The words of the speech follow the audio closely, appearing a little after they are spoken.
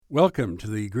Welcome to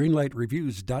the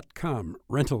GreenlightReviews.com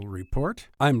rental report.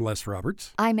 I'm Les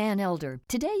Roberts. I'm Ann Elder.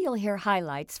 Today you'll hear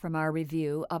highlights from our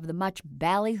review of the much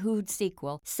ballyhooed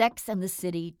sequel, Sex and the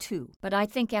City 2. But I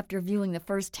think after viewing the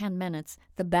first 10 minutes,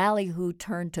 the ballyhoo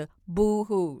turned to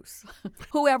boo-hoos.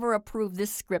 Whoever approved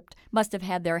this script must have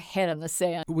had their head in the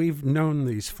sand. We've known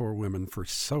these four women for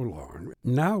so long.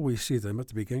 Now we see them at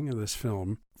the beginning of this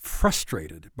film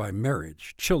frustrated by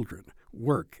marriage, children,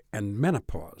 work, and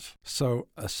menopause. So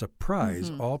a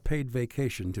surprise all-paid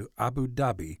vacation to Abu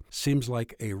Dhabi seems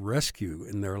like a rescue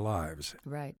in their lives.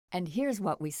 Right. And here's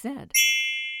what we said.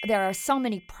 There are so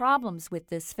many problems with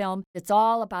this film. It's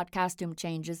all about costume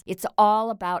changes. It's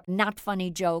all about not funny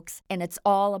jokes. And it's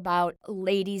all about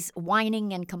ladies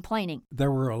whining and complaining. There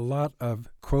were a lot of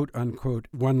quote-unquote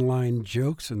one-line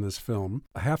jokes in this film.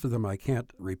 Half of them I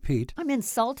can't repeat. I'm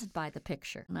insulted by the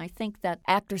picture. And I think that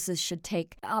actresses should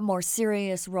take a more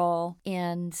serious role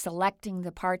in selecting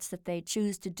the parts that they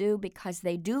choose to do because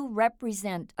they do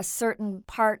represent a certain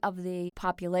part of the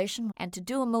population. And to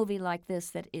do a movie like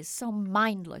this that is so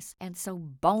mindless and so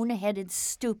boneheaded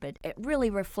stupid, it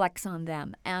really reflects on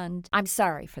them. And I'm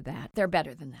sorry for that. They're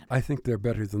better than that. I think they're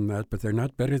better than that, but they're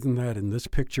not better than that in this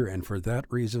picture. And for that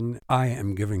reason, I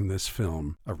am giving this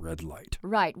film a red light.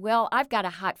 Right. Well, I've got a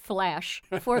hot flash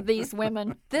for these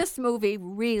women. This movie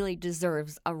really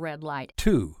deserves a red light.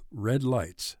 2 red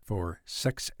lights for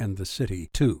Sex and the City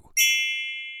 2.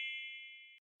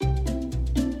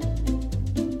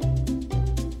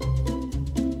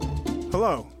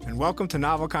 Hello, and welcome to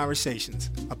Novel Conversations,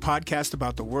 a podcast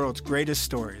about the world's greatest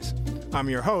stories. I'm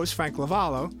your host, Frank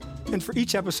Lavallo, and for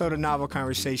each episode of Novel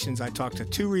Conversations, I talk to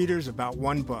 2 readers about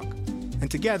one book. And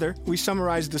together, we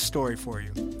summarize the story for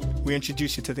you. We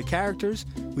introduce you to the characters,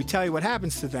 we tell you what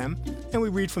happens to them, and we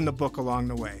read from the book along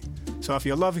the way. So if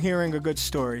you love hearing a good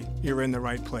story, you're in the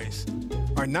right place.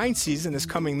 Our 9th season is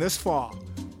coming this fall.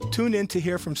 Tune in to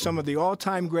hear from some of the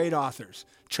all-time great authors,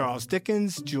 Charles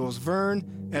Dickens, Jules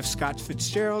Verne, F. Scott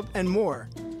Fitzgerald, and more.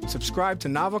 Subscribe to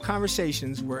Novel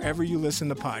Conversations wherever you listen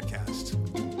to podcasts.